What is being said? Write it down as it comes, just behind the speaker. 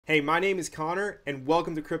Hey, my name is Connor, and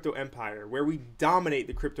welcome to Crypto Empire, where we dominate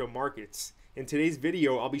the crypto markets. In today's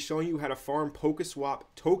video, I'll be showing you how to farm Polkaswap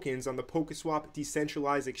tokens on the Polkaswap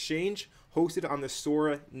Decentralized Exchange hosted on the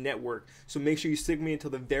Sora Network. So make sure you stick with me until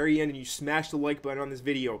the very end and you smash the like button on this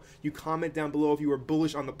video. You comment down below if you are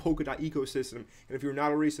bullish on the Polkadot ecosystem. And if you're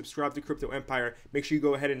not already subscribed to Crypto Empire, make sure you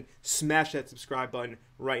go ahead and smash that subscribe button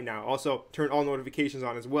right now. Also, turn all notifications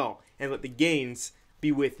on as well, and let the gains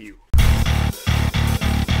be with you.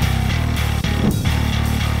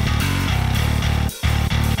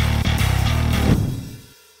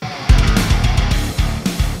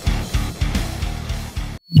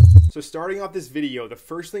 So starting off this video, the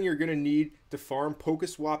first thing you're going to need to farm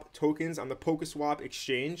Polkaswap tokens on the Polkaswap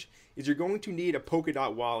Exchange is you're going to need a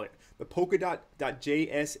Polkadot wallet. The Polkadot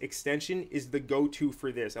JS extension is the go-to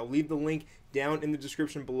for this. I'll leave the link down in the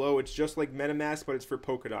description below. It's just like Metamask, but it's for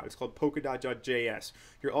Polkadot. It's called Polkadot.js.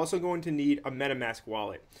 You're also going to need a Metamask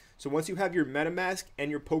wallet. So once you have your Metamask and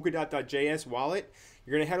your Polkadot.js wallet,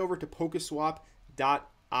 you're going to head over to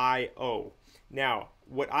Polkaswap.io. Now,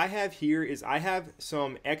 what I have here is I have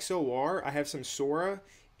some XOR, I have some Sora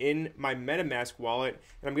in my Metamask wallet,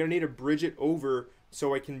 and I'm going to need to bridge it over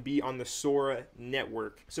so I can be on the Sora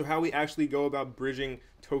network. So how we actually go about bridging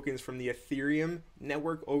tokens from the Ethereum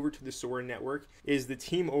network over to the Sora network is the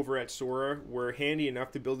team over at Sora were handy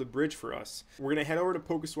enough to build a bridge for us. We're going to head over to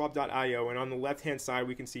Polkaswap.io, and on the left-hand side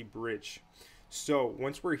we can see bridge. So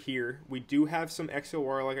once we're here, we do have some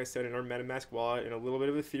XOR, like I said, in our Metamask wallet and a little bit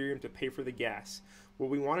of Ethereum to pay for the gas. What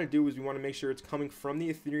we want to do is we want to make sure it's coming from the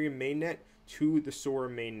Ethereum mainnet to the Sora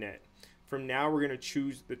mainnet. From now, we're going to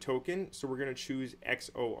choose the token. So we're going to choose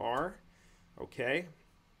XOR, okay?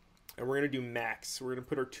 And we're going to do max. We're going to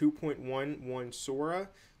put our 2.11 Sora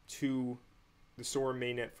to the Sora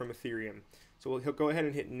mainnet from Ethereum. So we'll go ahead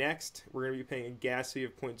and hit next. We're going to be paying a gas fee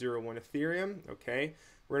of 0.01 Ethereum, okay?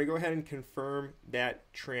 We're going to go ahead and confirm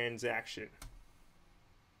that transaction.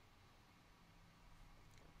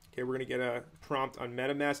 Okay, we're going to get a prompt on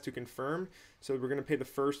MetaMask to confirm. So we're going to pay the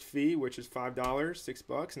first fee, which is $5,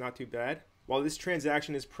 $6, not too bad. While this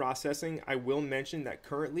transaction is processing, I will mention that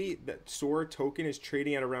currently that Sora token is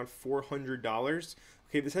trading at around $400.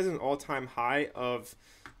 Okay, this has an all-time high of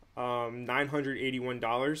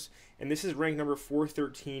 $981, and this is ranked number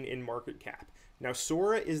 413 in market cap. Now,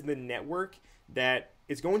 Sora is the network that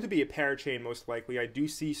is going to be a parachain most likely. I do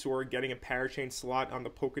see Sora getting a parachain slot on the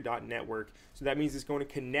Polkadot network. So that means it's going to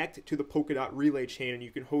connect to the Polkadot relay chain and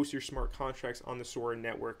you can host your smart contracts on the Sora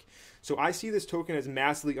network. So I see this token as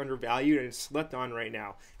massively undervalued and it's slept on right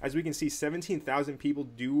now. As we can see, 17,000 people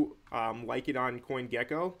do like it on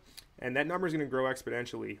CoinGecko. And that number is going to grow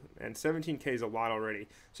exponentially. And 17K is a lot already.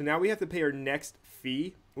 So now we have to pay our next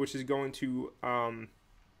fee, which is going to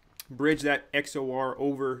bridge that XOR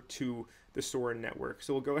over to the Sora network.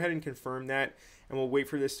 So we'll go ahead and confirm that, and we'll wait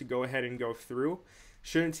for this to go ahead and go through.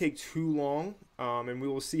 Shouldn't take too long, and we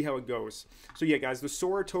will see how it goes. So yeah, guys, the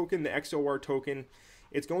Sora token, the XOR token,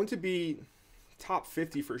 it's going to be top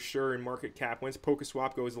 50 for sure in market cap once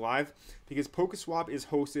Polkaswap goes live, because Polkaswap is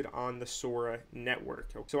hosted on the Sora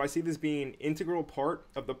network. So I see this being an integral part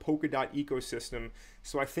of the Polkadot ecosystem.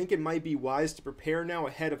 So I think it might be wise to prepare now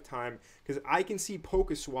ahead of time, because I can see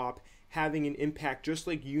Polkaswap having an impact just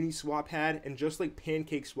like Uniswap had and just like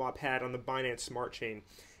PancakeSwap had on the Binance Smart Chain.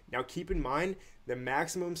 Now keep in mind, the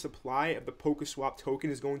maximum supply of the Polkaswap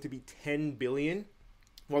token is going to be 10 billion,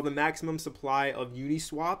 while the maximum supply of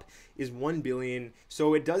Uniswap is 1 billion.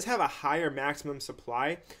 So it does have a higher maximum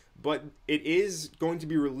supply, but it is going to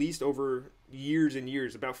be released over years and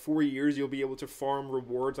years. About 4 years, you'll be able to farm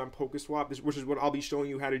rewards on Polkaswap, which is what I'll be showing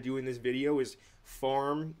you how to do in this video, is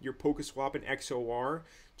farm your Polkaswap and XOR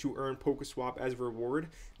to earn Polkaswap as reward.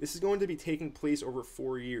 This is going to be taking place over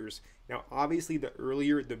 4 years. Now, obviously, the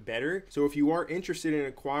earlier, the better. So if you are interested in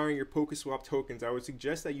acquiring your Polkaswap tokens, I would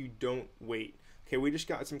suggest that you don't wait. Okay, we just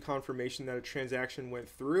got some confirmation that a transaction went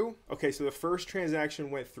through. Okay, so the first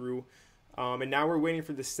transaction went through. And now we're waiting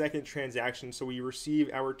for the second transaction so we receive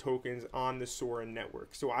our tokens on the Sora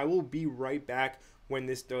network. So I will be right back when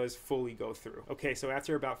this does fully go through. Okay, so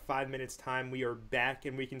after about 5 minutes time, we are back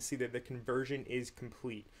and we can see that the conversion is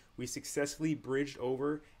complete. We successfully bridged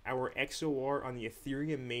over our XOR on the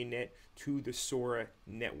Ethereum mainnet to the Sora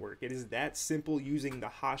network. It is that simple using the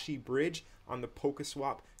Hashi bridge on the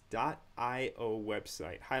Polkaswap.io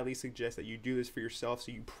website. Highly suggest that you do this for yourself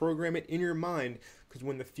so you program it in your mind, because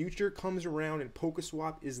when the future comes around and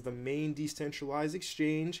Polkaswap is the main decentralized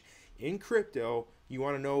exchange in crypto, you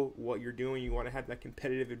want to know what you're doing. You want to have that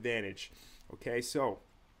competitive advantage. Okay, so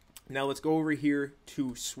now let's go over here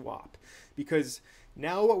to swap, because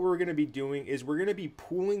now what we're going to be doing is we're going to be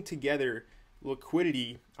pooling together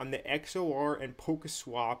liquidity on the XOR and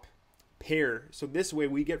Polkaswap pair, so this way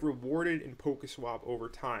we get rewarded in Polkaswap over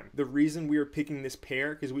time. The reason we are picking this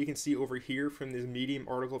pair, because we can see over here from this Medium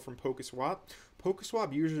article from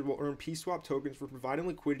Polkaswap users will earn PSWAP tokens for providing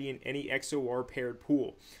liquidity in any XOR paired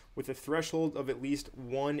pool with a threshold of at least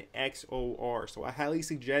 1 XOR. So I highly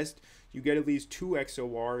suggest you get at least 2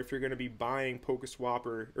 XOR if you're going to be buying Polkaswap,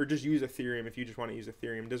 or just use Ethereum if you just want to use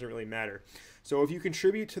Ethereum. It doesn't really matter. So if you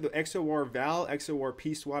contribute to the XOR Val, XOR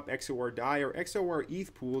PSWAP, XOR DAI, or XOR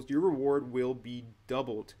ETH pools, your reward will be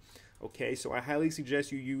doubled. Okay, so I highly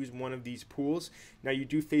suggest you use one of these pools. Now you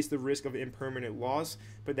do face the risk of impermanent loss,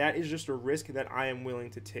 but that is just a risk that I am willing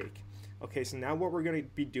to take. Okay, so now what we're going to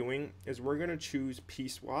be doing is we're going to choose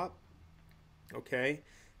PSWAP. Okay,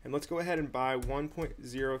 and let's go ahead and buy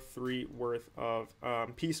 1.03 worth of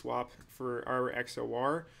PSWAP for our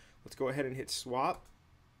XOR. Let's go ahead and hit swap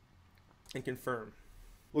and confirm.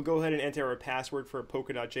 We'll go ahead and enter our password for a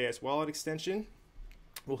Polkadot JS Wallet extension.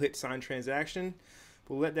 We'll hit sign transaction.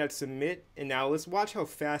 We'll let that submit, and now let's watch how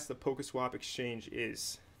fast the Polkaswap Exchange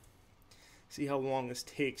is. See how long this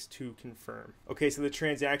takes to confirm. Okay, so the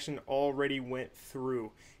transaction already went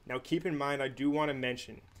through. Now keep in mind, I do want to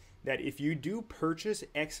mention that if you do purchase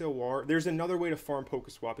XOR, there's another way to farm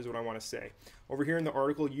Polkaswap is what I want to say. Over here in the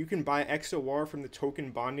article, you can buy XOR from the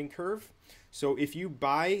token bonding curve. So if you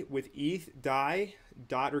buy with ETH, DAI,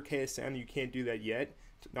 DOT, or KSM, you can't do that yet,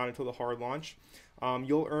 not until the hard launch.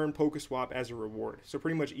 You'll earn Polkaswap as a reward. So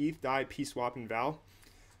pretty much ETH, DAI, PSWAP, and Val.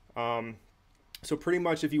 So pretty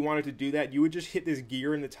much if you wanted to do that, you would just hit this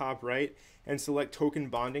gear in the top right and select token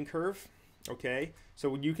bonding curve. Okay,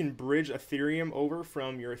 so you can bridge Ethereum over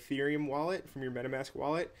from your Ethereum wallet, from your Metamask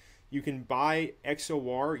wallet. You can buy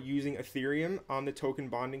XOR using Ethereum on the token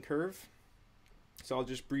bonding curve. So I'll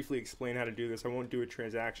just briefly explain how to do this. I won't do a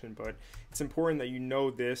transaction, but it's important that you know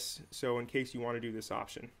this, so in case you want to do this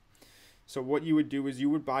option. So what you would do is you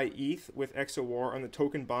would buy ETH with XOR on the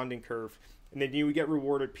token bonding curve, and then you would get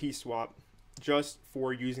rewarded PSWAP just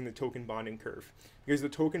for using the token bonding curve. Because the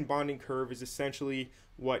token bonding curve is essentially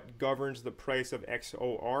what governs the price of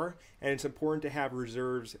XOR, and it's important to have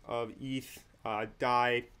reserves of ETH,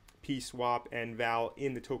 DAI, PSWAP, and Val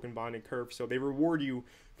in the token bonding curve. So they reward you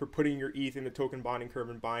for putting your ETH in the token bonding curve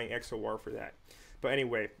and buying XOR for that. But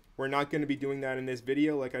anyway, we're not going to be doing that in this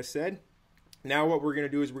video, like I said. Now what we're going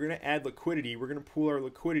to do is we're going to add liquidity. We're going to pool our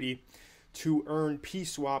liquidity to earn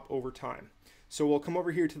PSWAP over time. So we'll come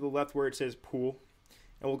over here to the left where it says pool,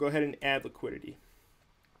 and we'll go ahead and add liquidity.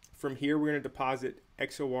 From here, we're going to deposit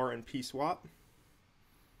XOR and PSWAP.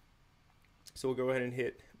 So we'll go ahead and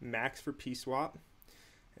hit max for PSWAP.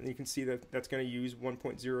 And you can see that that's going to use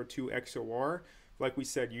 1.02 XOR. Like we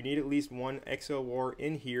said, you need at least 1 XOR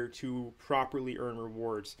in here to properly earn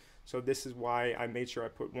rewards. So this is why I made sure I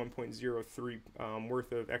put 1.03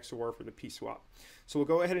 worth of XOR for the PSWAP. So we'll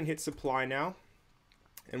go ahead and hit supply now.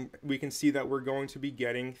 And we can see that we're going to be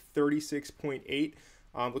getting 36.8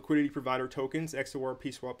 liquidity provider tokens, XOR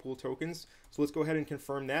PSWAP pool tokens. So let's go ahead and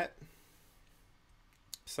confirm that.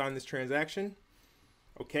 Sign this transaction.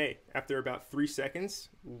 Okay, after about 3 seconds,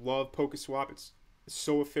 love Polkaswap. It's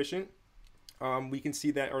so efficient. We can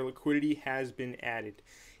see that our liquidity has been added.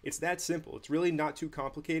 It's that simple. It's really not too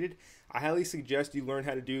complicated. I highly suggest you learn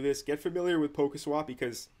how to do this. Get familiar with Polkaswap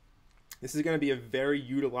because this is going to be a very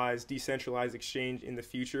utilized decentralized exchange in the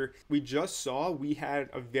future. We just saw we had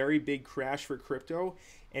a very big crash for crypto,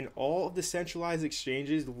 and all of the centralized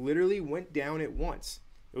exchanges literally went down at once.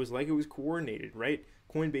 It was like it was coordinated, right?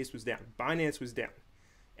 Coinbase was down. Binance was down.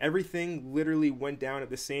 Everything literally went down at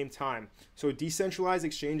the same time. So decentralized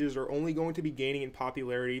exchanges are only going to be gaining in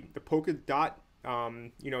popularity. The Polkadot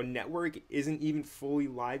network isn't even fully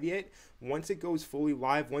live yet. Once it goes fully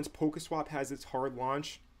live, once Polkaswap has its hard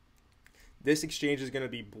launch, this exchange is going to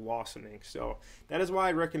be blossoming. So that is why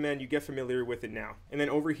I recommend you get familiar with it now. And then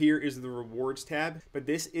over here is the rewards tab, but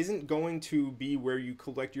this isn't going to be where you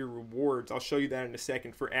collect your rewards. I'll show you that in a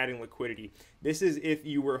second for adding liquidity. This is if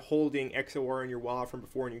you were holding XOR in your wallet from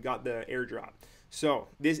before and you got the airdrop. So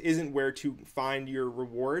this isn't where to find your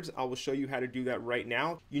rewards. I will show you how to do that right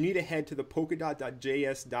now. You need to head to the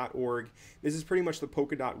polkadot.js.org. This is pretty much the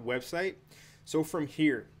Polkadot website. So from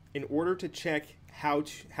here, in order to check how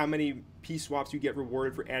many PSWAPs you get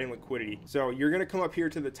rewarded for adding liquidity. So you're going to come up here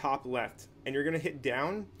to the top left and you're going to hit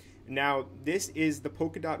down. Now this is the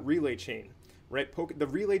Polkadot relay chain, right? The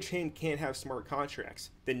relay chain can't have smart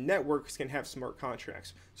contracts. The networks can have smart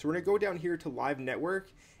contracts. So we're going to go down here to live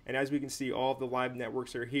network, and as we can see, all of the live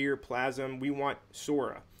networks are here. Plasm, we want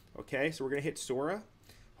Sora. Okay, so we're going to hit Sora,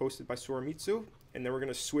 hosted by Sora Mitsu, and then we're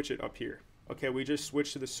going to switch it up here. Okay, we just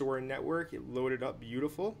switched to the Sora Network. It loaded up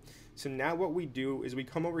beautiful. So now what we do is we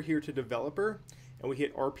come over here to developer and we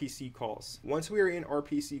hit RPC calls. Once we are in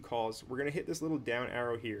RPC calls, we're gonna hit this little down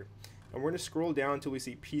arrow here. And we're gonna scroll down until we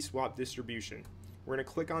see PSWAP distribution. We're gonna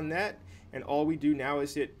click on that, and all we do now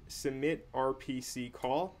is hit submit RPC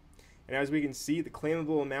call. And as we can see, the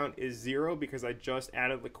claimable amount is 0 because I just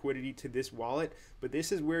added liquidity to this wallet. But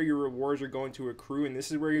this is where your rewards are going to accrue, and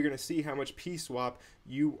this is where you're going to see how much PSWAP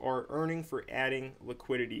you are earning for adding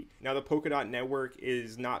liquidity. Now, the Polkadot network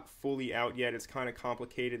is not fully out yet. It's kind of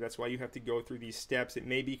complicated. That's why you have to go through these steps. It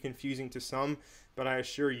may be confusing to some, but I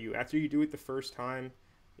assure you, after you do it the first time,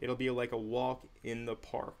 it'll be like a walk in the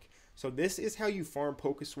park. So this is how you farm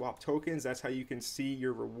Polkaswap tokens. That's how you can see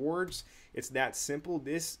your rewards. It's that simple.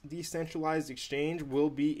 This decentralized exchange will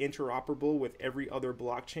be interoperable with every other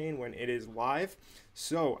blockchain when it is live.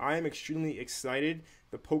 So I am extremely excited.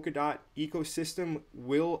 The Polkadot ecosystem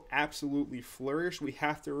will absolutely flourish. We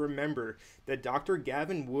have to remember that Dr.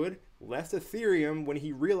 Gavin Wood left Ethereum when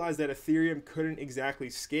he realized that Ethereum couldn't exactly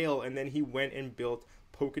scale, and then he went and built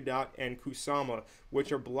Polkadot and Kusama,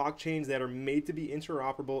 which are blockchains that are made to be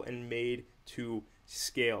interoperable and made to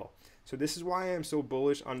scale. So this is why I am so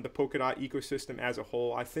bullish on the Polkadot ecosystem as a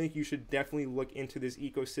whole. I think you should definitely look into this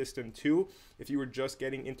ecosystem too if you were just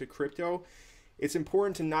getting into crypto. It's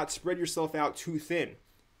important to not spread yourself out too thin.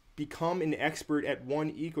 Become an expert at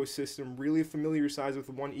one ecosystem, really familiarize with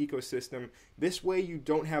one ecosystem. This way you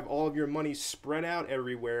don't have all of your money spread out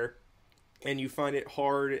everywhere and you find it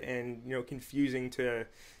hard and confusing to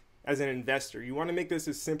as an investor. You want to make this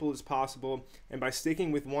as simple as possible, and by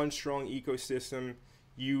sticking with one strong ecosystem,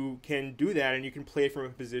 you can do that and you can play from a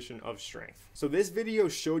position of strength. So this video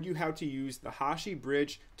showed you how to use the Hashi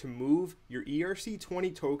bridge to move your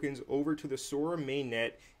ERC20 tokens over to the Sora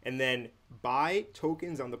mainnet and then buy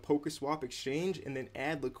tokens on the Polkaswap Exchange and then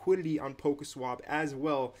add liquidity on Polkaswap as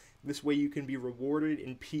well. This way you can be rewarded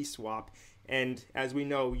in PSWAP. And as we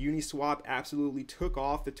know, Uniswap absolutely took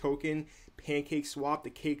off the token. PancakeSwap, the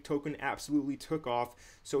cake token, absolutely took off.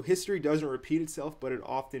 So history doesn't repeat itself, but it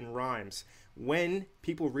often rhymes. When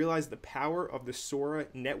people realize the power of the Sora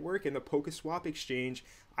network and the Polkaswap exchange,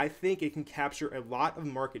 I think it can capture a lot of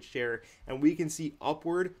market share, and we can see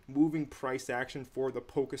upward moving price action for the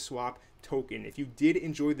Polkaswap token. If you did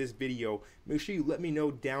enjoy this video, make sure you let me know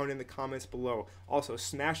down in the comments below. Also,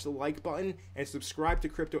 smash the like button and subscribe to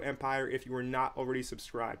Crypto Empire if you are not already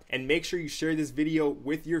subscribed. And make sure you share this video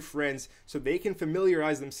with your friends so they can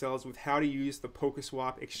familiarize themselves with how to use the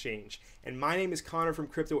Polkaswap exchange. And my name is Connor from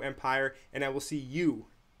Crypto Empire, and I will see you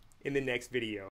in the next video.